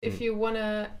If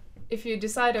you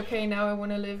decide, okay, now I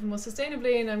want to live more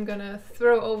sustainably and I'm gonna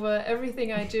throw over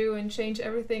everything I do and change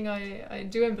everything I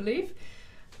do and believe,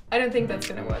 I don't think that's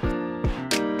gonna work.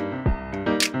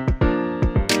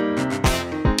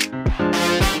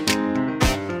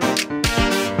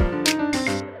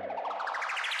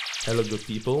 Hello good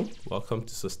people, welcome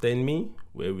to Sustain Me,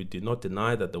 where we do not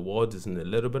deny that the world is in a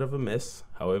little bit of a mess.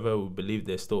 However, we believe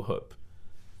there's still hope.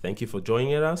 Thank you for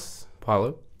joining us.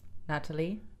 Paulo.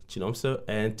 Natalie. Chinomso,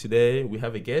 and today we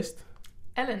have a guest.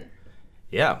 Ellen.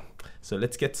 Yeah, so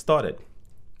let's get started.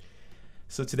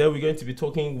 So today we're going to be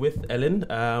talking with Ellen,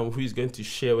 who's going to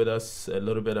share with us a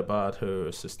little bit about her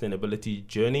sustainability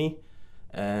journey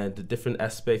and the different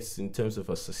aspects in terms of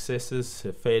her successes,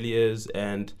 her failures,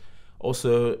 and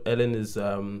also Ellen is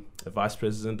a vice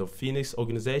president of Phoenix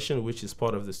organization, which is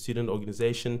part of the student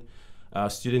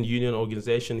union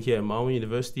organization here at Malmö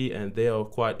University, and they are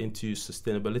quite into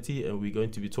sustainability, and we're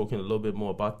going to be talking a little bit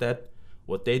more about that,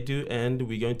 what they do, and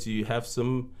we're going to have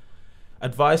some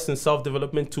advice and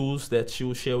self-development tools that she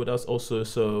will share with us also,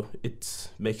 so it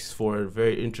makes for a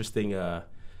very interesting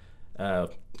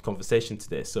conversation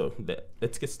today. So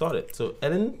let's get started. So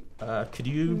Ellen, could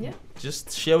you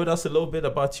just share with us a little bit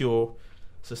about your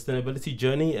sustainability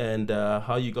journey and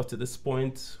how you got to this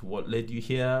point? What led you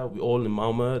here? We're all in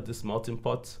Malmö, this melting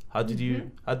pot. How did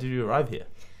you arrive here?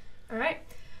 All right.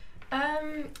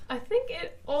 I think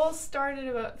it all started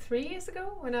about 3 years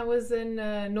ago when I was in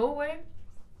Norway,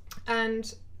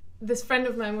 and this friend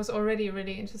of mine was already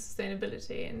really into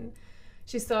sustainability, and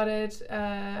she started,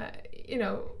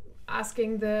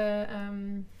 asking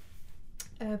the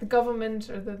government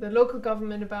or the local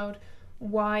government about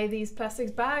why these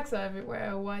plastic bags are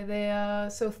everywhere, why they are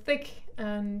so thick,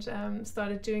 and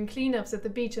started doing cleanups at the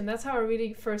beach. And that's how I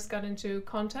really first got into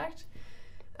contact,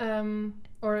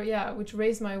 which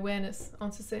raised my awareness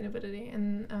on sustainability.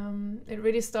 And it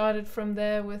really started from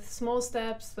there with small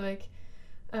steps, like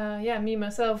me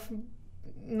myself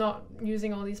not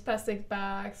using all these plastic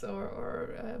bags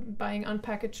or buying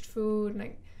unpackaged food,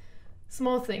 like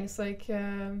small things like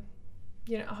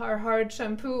hard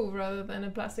shampoo rather than a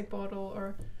plastic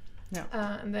bottle,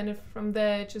 and then from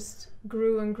there it just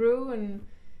grew and grew, and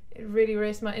it really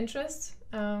raised my interest.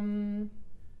 And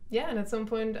at some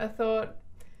point I thought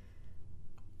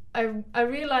I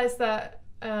realized that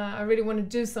I really want to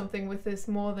do something with this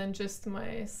more than just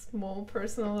my small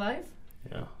personal life.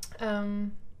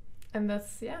 And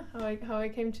that's how I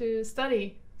came to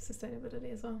study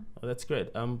sustainability as well. Oh, that's great.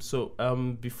 So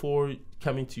before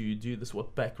coming to do this,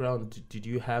 what background did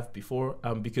you have before?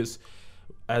 Because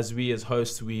as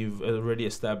hosts, we've already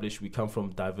established we come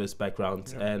from diverse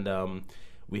backgrounds, and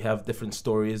we have different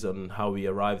stories on how we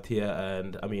arrived here.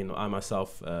 And I mean, I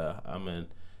myself, I'm an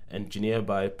engineer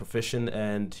by profession,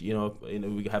 and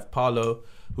we have Paulo,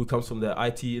 who comes from the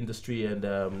IT industry, and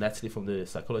Natalie from the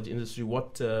psychology industry.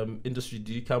 What industry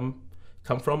do you come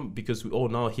from? Because we all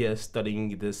now here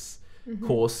studying this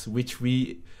course, which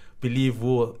we believe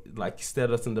will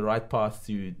steer us in the right path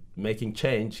to creating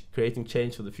change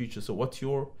for the future. So what's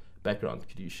your background?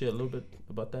 Could you share a little bit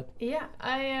about that? Yeah,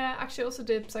 I actually also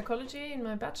did psychology in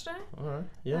my bachelor. All right,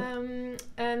 yeah.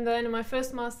 And then in my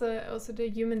first master I also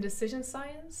did human decision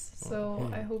science. So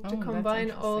I hope to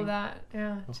combine all that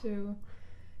to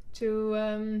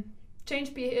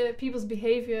change people's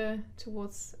behavior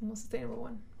towards a more sustainable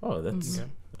one.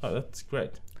 That's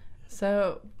great.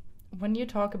 So when you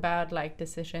talk about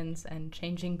decisions and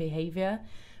changing behavior,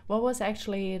 what was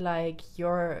actually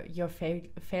your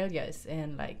failures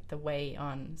in the way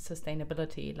on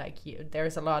sustainability?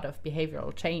 There's a lot of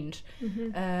behavioral change.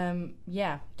 Do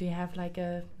you have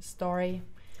a story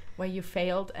where you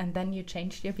failed and then you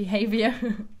changed your behavior?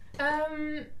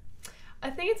 I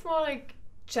think it's more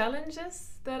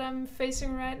challenges that I'm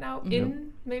facing right now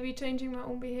in maybe changing my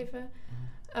own behavior.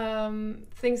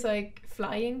 Things like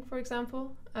flying, for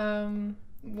example.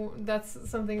 That's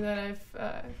something that I've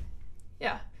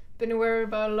been aware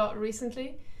about a lot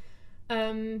recently.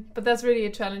 But that's really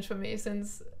a challenge for me,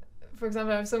 since, for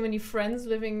example, I have so many friends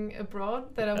living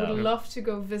abroad that I would love to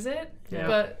go visit,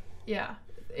 but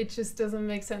it just doesn't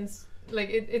make sense.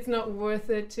 It's not worth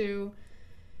it to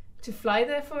fly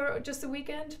there for just a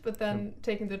weekend, but then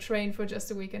taking the train for just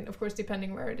a weekend, of course,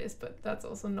 depending where it is, but that's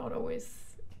also not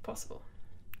always possible.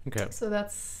 Okay. So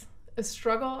that's a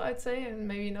struggle, I'd say, and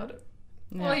maybe not.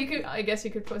 Well, I guess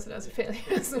you could pose it as a failure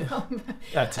as well.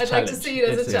 It's a I'd challenge. like to see it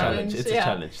as a challenge. It's a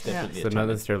challenge, definitely. So not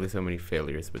necessarily so many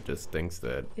failures, but just things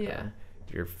that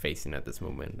you're facing at this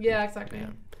moment. Yeah, exactly.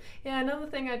 Yeah, another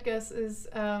thing I'd guess is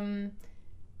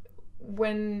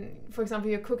when, for example,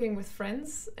 you're cooking with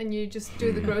friends and you just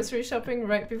do the grocery shopping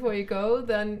right before you go,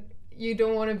 then you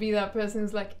don't want to be that person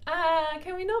who's like,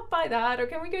 can we not buy that, or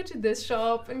can we go to this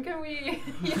shop, and can we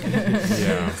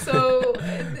Yeah. So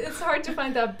it's hard to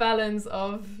find that balance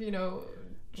of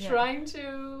trying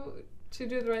to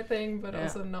do the right thing, but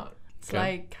also not. It's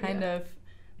like kind of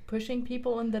pushing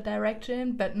people in the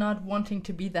direction, but not wanting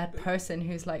to be that person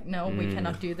who's like, no, we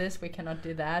cannot do this, we cannot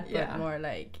do that, but more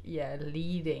like,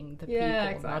 leading the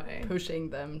people, not pushing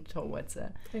them towards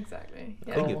it. Exactly.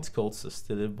 I think it's called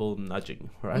sustainable nudging,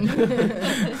 right?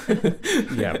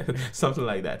 Yeah. Something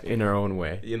like that. In our own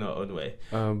way. In our own way.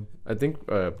 I think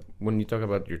when you talk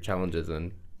about your challenges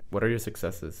and what are your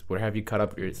successes, where have you caught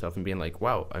up with yourself and being like,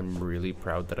 wow, I'm really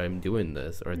proud that I'm doing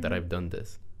this, or that I've done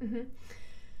this?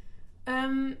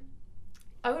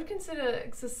 I would consider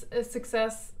a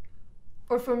success,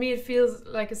 or for me it feels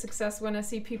like a success when I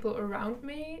see people around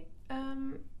me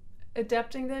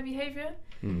adapting their behavior.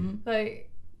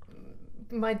 Like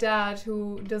my dad,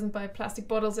 who doesn't buy plastic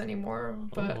bottles anymore,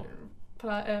 but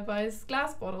buys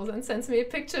glass bottles and sends me a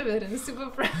picture of it and is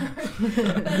super proud.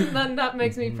 then that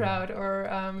makes me proud. Or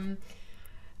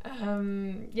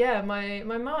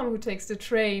my mom, who takes the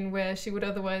train where she would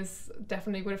otherwise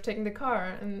definitely would have taken the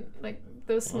car, and like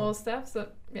those small steps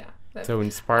so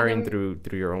inspiring through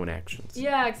your own actions.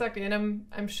 Yeah, exactly. And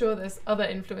I'm sure there's other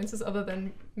influences other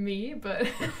than me, but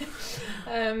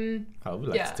I would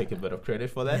like to take a bit of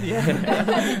credit for that. I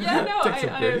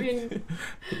mean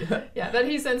that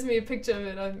he sends me a picture of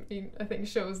it, I think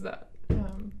shows that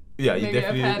you maybe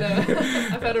definitely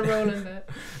I've had a role in that.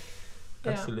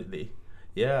 Absolutely.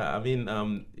 Yeah, I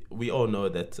mean, we all know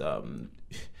that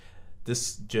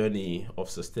this journey of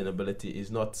sustainability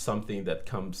is not something that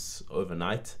comes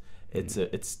overnight.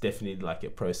 It's definitely like a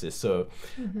process. So,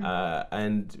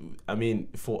 and I mean,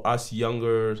 for us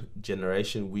younger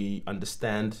generation, we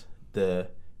understand the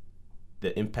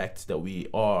impact that we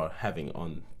are having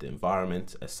on the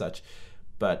environment as such.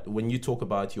 But when you talk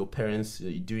about your parents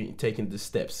taking the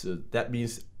steps, that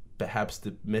means perhaps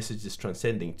the message is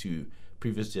transcending to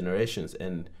previous generations.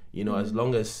 And as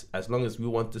long as we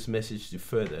want this message to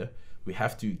further, we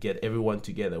have to get everyone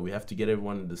together. We have to get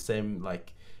everyone in the same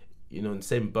in the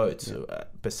same boat,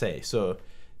 per se. So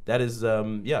that is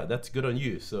that's good on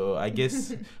you. So I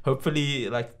guess hopefully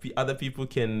other people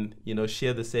can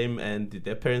share the same, and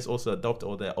their parents also adopt,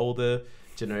 or their older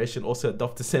generation also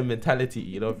adopt the same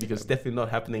mentality, because definitely not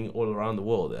happening all around the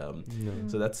world.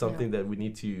 So that's something that we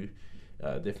need to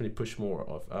definitely push more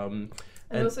of.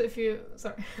 And also, if you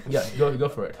go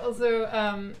for it. Also,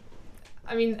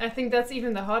 I mean, I think that's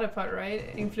even the harder part, right?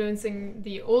 Influencing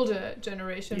the older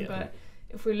generation. But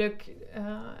if we look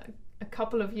a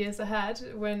couple of years ahead,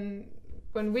 when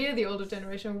we're the older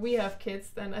generation, we have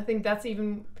kids, then I think that's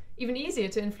even easier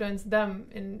to influence them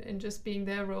in just being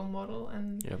their role model.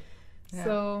 And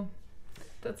so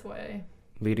that's why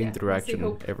leading through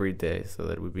action every day, so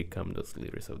that we become those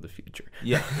leaders of the future.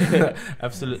 Yeah,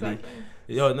 absolutely.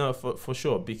 Exactly. For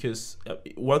sure, because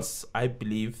once I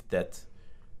believe that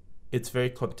it's very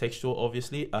contextual,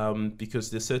 obviously, because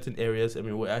there's certain areas, I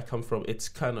mean, where I come from, it's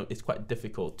quite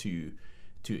difficult to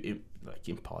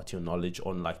impart your knowledge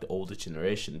on the older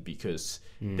generation, because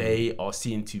they are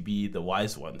seen to be the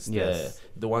wise ones,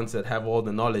 the ones that have all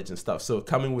the knowledge and stuff. So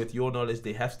coming with your knowledge,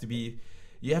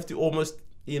 you have to almost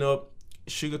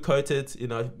sugarcoat it,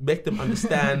 make them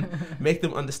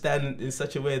understand in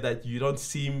such a way that you don't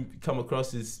come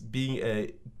across as being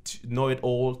a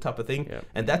know-it-all type of thing.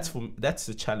 And that's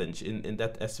the challenge in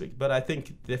that aspect. But I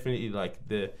think definitely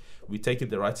we're taking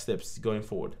the right steps going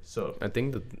forward. So I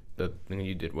think the thing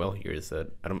you did well here is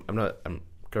that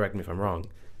correct me if I'm wrong,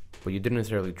 but you didn't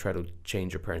necessarily try to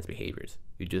change your parents' behaviors.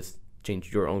 You just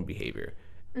changed your own behavior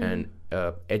and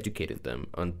educated them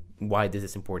on why this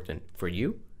is important for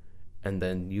you. And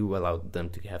then you allowed them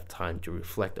to have time to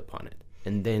reflect upon it.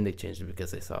 And then they changed it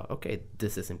because they saw, okay,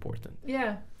 this is important.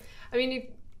 Yeah. I mean,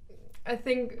 I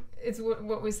think it's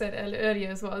what we said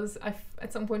earlier as well. I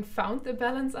at some point found the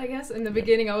balance, I guess. In the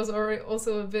beginning, I was already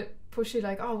also a bit pushy,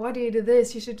 like, oh, why do you do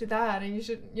this? You should do that. And you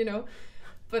should,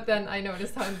 But then I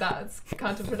noticed how that's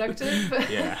counterproductive.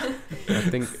 I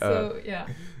think...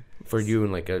 For you,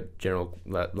 and a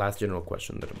last general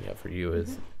question that we have for you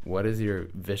is, what is your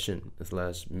vision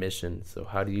 / mission? So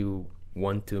how do you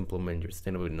want to implement your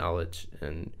sustainability knowledge,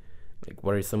 and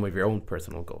what are some of your own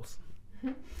personal goals?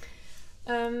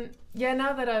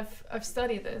 Now that I've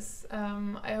studied this,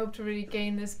 I hope to really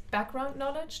gain this background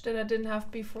knowledge that I didn't have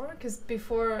before, because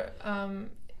before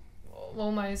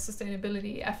all my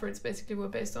sustainability efforts basically were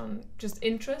based on just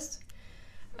interest.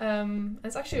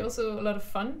 It's actually also a lot of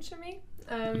fun to me.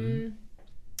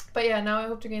 But now I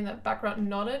hope to gain that background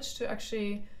knowledge to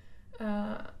actually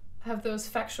have those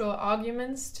factual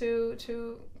arguments to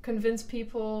convince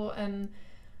people, and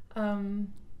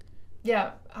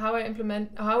how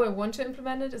I want to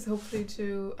implement it is hopefully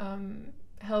to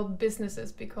help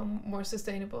businesses become more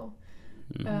sustainable,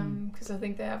 because I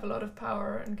think they have a lot of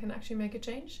power and can actually make a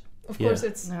change. Of course,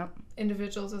 it's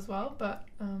individuals as well, but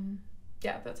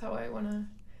that's how I want to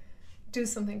do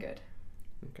something good.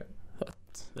 Okay,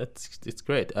 it's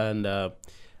great, and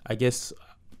I guess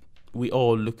we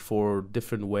all look for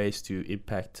different ways to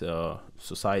impact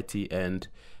society, and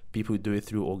people do it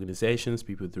through organizations,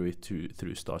 people do it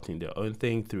through starting their own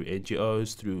thing, through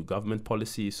NGOs, through government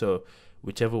policy. So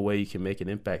whichever way you can make an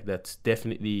impact, that's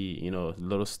definitely, a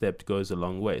little step goes a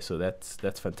long way. So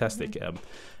that's fantastic.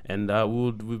 And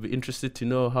we'd be interested to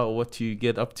know what you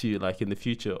get up to like in the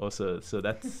future also. So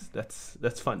that's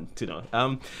fun to know.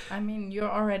 I mean, you're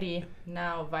already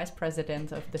now vice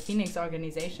president of the Phoenix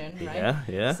organization, right?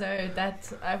 Yeah. So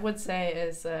that, I would say,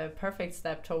 is a perfect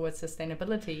step towards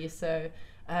sustainability. So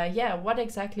what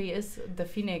exactly is the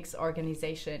Phoenix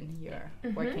organization you're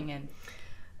working in?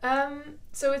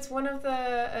 So it's one of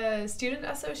the student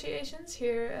associations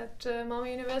here at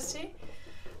Malmö University,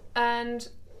 and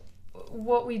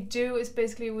what we do is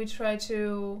basically we try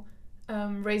to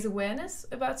raise awareness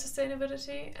about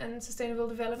sustainability and sustainable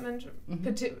development,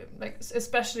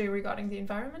 especially regarding the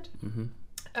environment.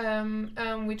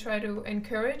 We try to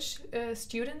encourage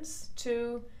students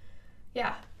to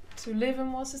live a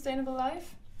more sustainable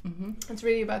life. It's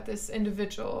really about this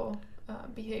individual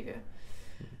behavior.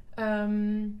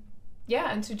 And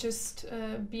to just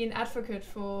be an advocate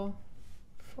for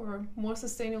more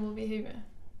sustainable behavior.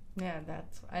 Yeah,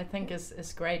 that I think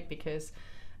is great, because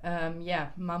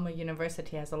Malmö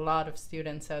University has a lot of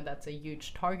students, so that's a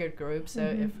huge target group. So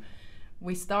if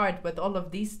we start with all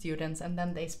of these students and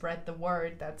then they spread the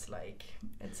word,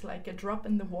 it's like a drop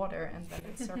in the water, and then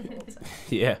it circles.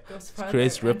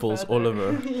 Creates ripples all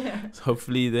over. So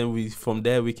hopefully then from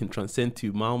there we can transcend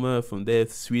to Malmö, from there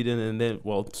to Sweden, and then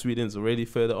Sweden's already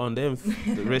further on, then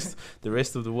the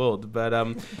rest of the world. But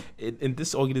in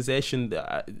this organization,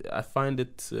 I find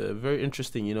it very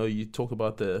interesting. You talk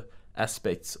about the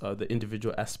aspects, the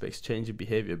individual aspects, changing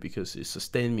behavior, because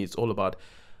Sustain Me, it's all about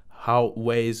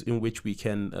ways in which we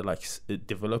can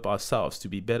develop ourselves to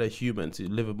be better humans, to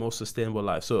live a more sustainable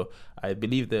life. So I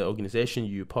believe the organization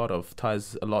you're part of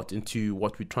ties a lot into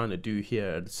what we're trying to do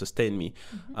here at Sustain Me.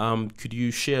 Could you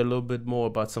share a little bit more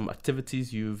about some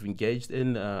activities you've engaged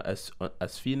in as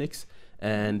Phoenix,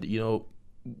 and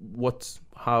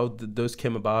how those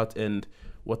came about, and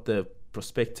what the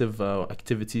prospective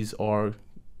activities are?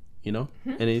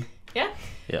 Any? Yeah.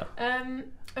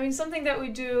 I mean, something that we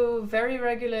do very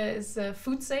regular is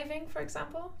food saving, for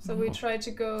example. So we try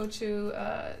to go to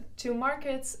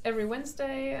markets every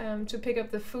Wednesday to pick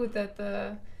up the food that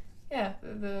the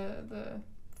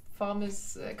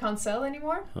farmers can't sell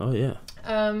anymore. Oh yeah.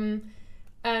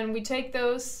 And we take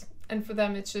those, and for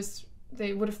them it's just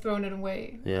they would have thrown it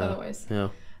away otherwise. Yeah.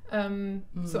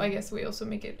 So I guess we also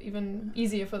make it even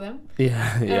easier for them.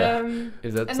 Yeah.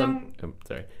 Is that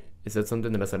Is that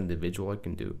something that as an individual I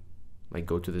can do? Like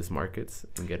go to these markets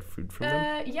and get food from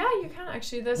them? Yeah, you can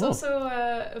actually. There's also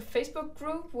a Facebook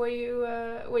group where you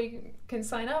can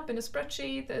sign up in a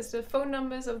spreadsheet. There's the phone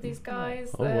numbers of these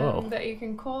guys that you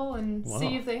can call and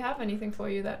see if they have anything for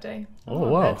you that day.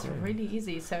 That's really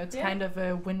easy. So it's kind of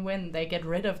a win-win. They get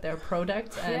rid of their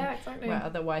products, and exactly. Well,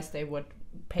 otherwise they would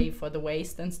pay for the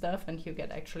waste and stuff, and you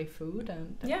get actually food.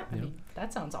 And I mean,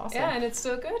 that sounds awesome. Yeah, and it's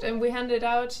still good. And we hand it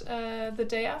out the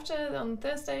day after on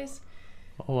Thursdays.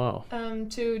 Oh wow!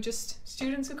 To just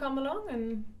students who come along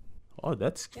and. Oh,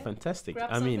 that's fantastic!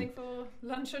 Grab something for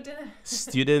lunch or dinner.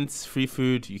 Students, free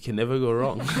food. You can never go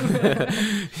wrong.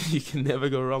 You can never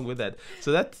go wrong with that.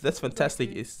 So that's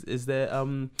fantastic. Exactly. Is there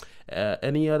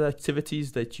any other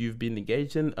activities that you've been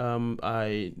engaged in?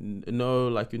 I know,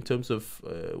 like in terms of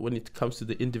when it comes to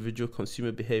the individual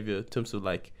consumer behavior, in terms of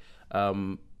like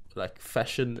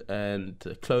fashion and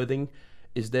clothing.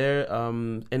 Is there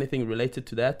anything related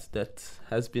to that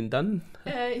has been done?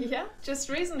 Just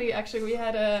recently, actually, we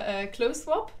had a clothes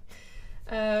swap.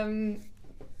 I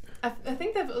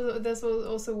think there's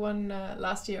also one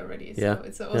last year already, so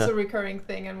it's also a recurring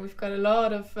thing, and we've got a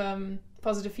lot of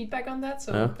positive feedback on that,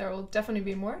 so there will definitely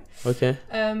be more. Okay.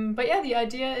 But the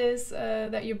idea is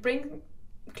that you bring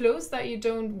clothes that you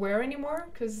don't wear anymore,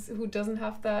 because who doesn't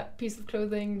have that piece of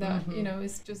clothing that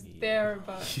is just there,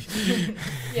 but you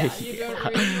don't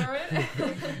really wear it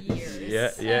for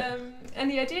years.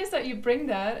 And the idea is that you bring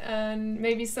that, and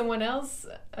maybe someone else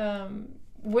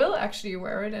will actually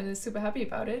wear it and is super happy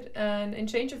about it, and in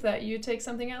change of that you take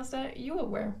something else that you will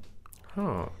wear.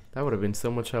 Huh. That would have been so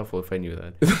much helpful if I knew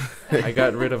that. I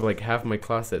got rid of like half my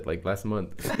closet like last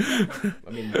month.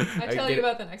 I mean, I'll tell you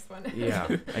about the next one.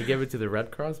 Yeah, I gave it to the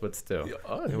Red Cross, but still,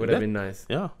 Oh, it would have been nice.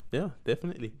 Yeah,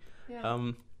 definitely.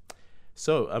 Yeah.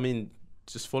 So, I mean,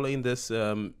 just following this,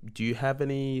 do you have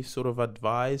any sort of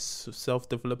advice,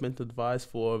 self-development advice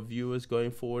for viewers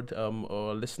going forward,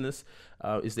 or listeners?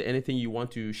 Is there anything you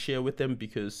want to share with them?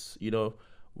 Because, you know,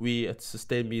 we at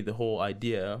Sustain Me, the whole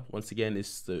idea, once again,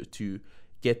 is to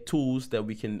get tools that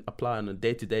we can apply on a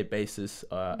day-to-day basis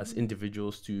as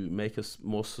individuals to make us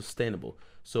more sustainable.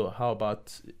 So how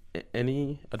about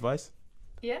any advice?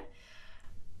 Yeah,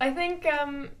 I think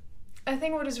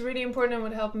what is really important and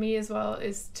what helped me as well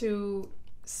is to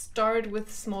start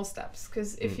with small steps.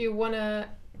 Because if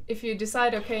you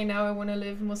decide, okay, now I want to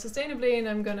live more sustainably and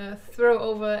I'm gonna throw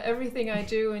over everything I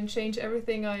do and change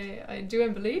everything I do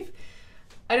and believe,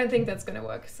 I don't think that's gonna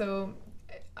work. So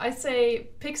I say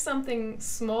pick something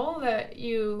small that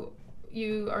you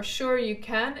are sure you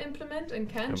can implement and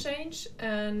can change,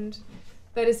 and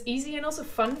that is easy and also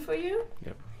fun for you.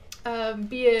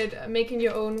 Be it making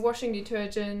your own washing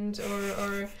detergent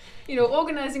or you know,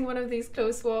 organizing one of these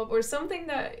clothes swap or something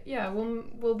that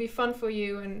will be fun for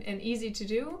you and easy to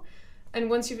do. And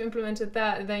once you've implemented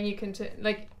that, then you can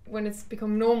like when it's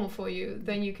become normal for you,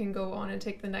 then you can go on and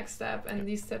take the next step, and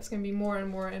these steps can be more and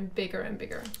more and bigger and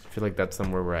bigger. I feel like that's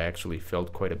somewhere where I actually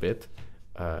failed quite a bit.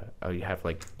 I have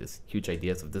like this huge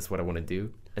ideas of this what I want to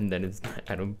do, and then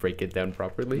I don't break it down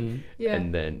properly,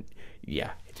 and then it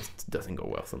just doesn't go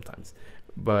well sometimes.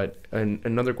 But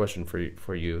another question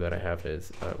for you that I have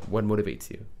is, what motivates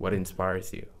you? What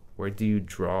inspires you? Where do you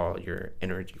draw your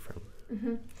energy from?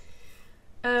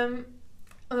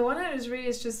 On the one hand,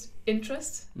 it's just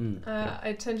interest.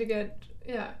 I tend to get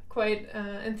quite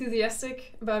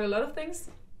enthusiastic about a lot of things,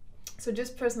 so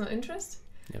just personal interest.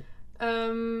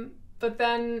 But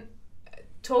then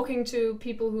talking to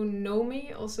people who know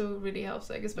me also really helps,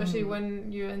 like especially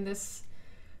when you're in this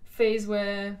phase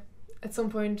where at some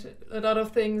point a lot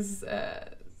of things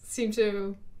seem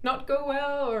to not go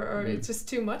well, or it's just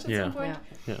too much at some point.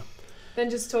 Then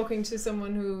just talking to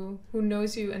someone who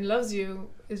knows you and loves you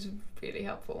is really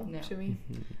helpful to me.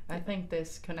 I think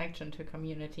this connection to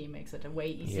community makes it a way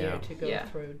easier to go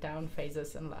through down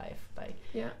phases in life. Like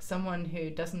someone who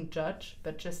doesn't judge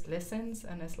but just listens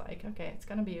and is like, okay, it's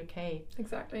gonna be okay.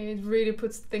 Exactly. It really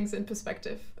puts things in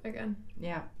perspective again.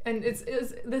 Yeah. And it's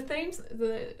the things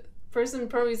the person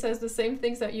probably says the same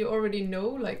things that you already know,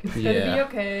 like it's gonna be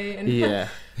okay, and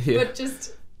but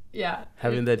just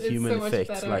having that human so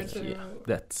effect, like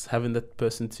that's having that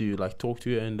person to like talk to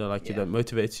you and that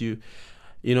motivates you.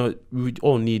 You know, we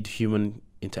all need human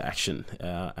interaction,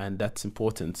 and that's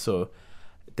important. So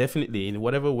definitely, in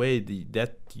whatever way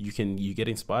that you get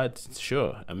inspired,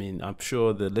 sure. I mean, I'm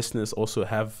sure the listeners also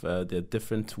have their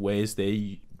different ways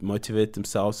they motivate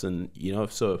themselves, and you know,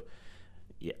 so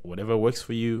whatever works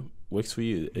for you works for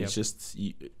you. It's just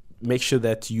make sure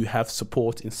that you have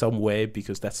support in some way,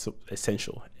 because that's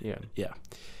essential.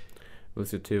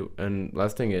 Listen too. And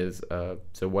last thing is,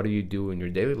 so what do you do in your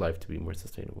daily life to be more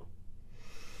sustainable?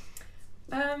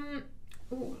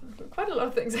 Quite a lot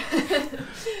of things.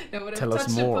 Tell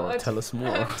us more.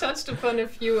 I've touched upon a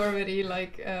few already,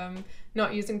 like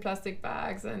not using plastic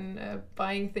bags and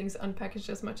buying things unpackaged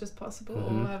as much as possible,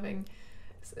 or having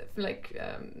like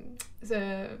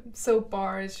the soap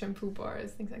bars, shampoo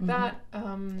bars, things like that.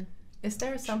 Is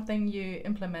there something you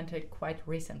implemented quite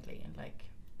recently, in like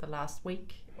the last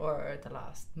week or the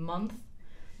last month?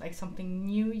 Like something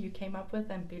new you came up with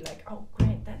and be like, oh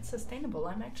great, that's sustainable.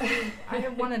 I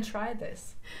want to try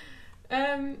this.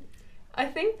 I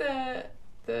think the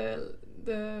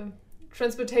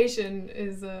transportation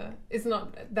is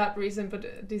not that recent, but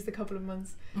at least a couple of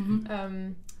months.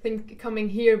 I think coming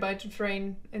here by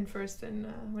train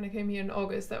when I came here in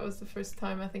August, that was the first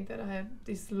time I think that I had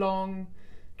this long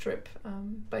trip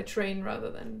by train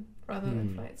rather than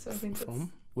flight. So I think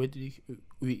where did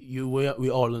we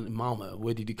all in Malmö.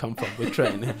 Where did you come from with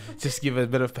train? Just give a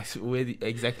bit of where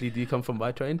exactly do you come from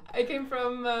by train? I came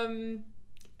from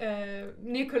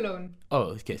near Cologne. Oh,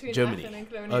 okay, Between Germany. Aachen and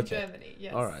Cologne in Germany.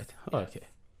 Yes. All right. Oh, okay.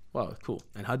 Wow, cool.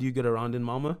 And how do you get around in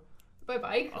Malmö? By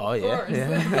bike, of course.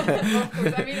 Of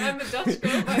course. I mean, I'm a Dutch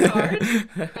girl by heart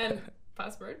and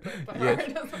passport, but by heart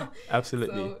as well.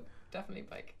 Absolutely. So definitely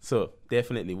bike. So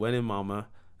definitely, when in Malmö,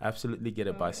 absolutely get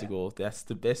a bicycle. Yeah. That's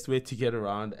the best way to get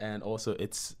around, and also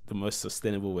it's the most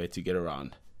sustainable way to get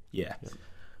around. Yeah.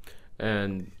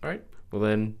 And all right, well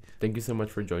then, thank you so much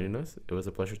for joining us. It was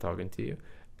a pleasure talking to you.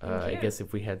 I guess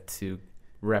if we had to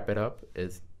wrap it up,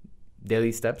 is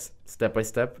daily steps, step by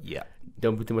step. Yeah.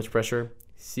 Don't put too much pressure.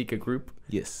 seek a group,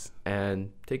 Yes.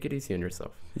 and take it easy on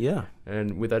yourself. Yeah.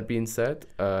 And with that being said,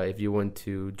 if you want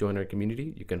to join our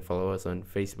community, you can follow us on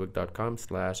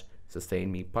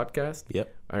facebook.com/sustainmepodcast.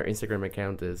 Yep. Our Instagram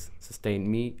account is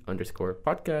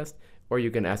sustainme_podcast, or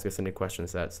you can ask us any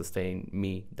questions at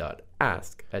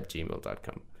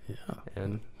sustainme.ask@gmail.com. Yeah.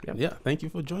 And Yeah. Thank you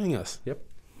for joining us. Yeah,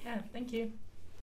 thank you.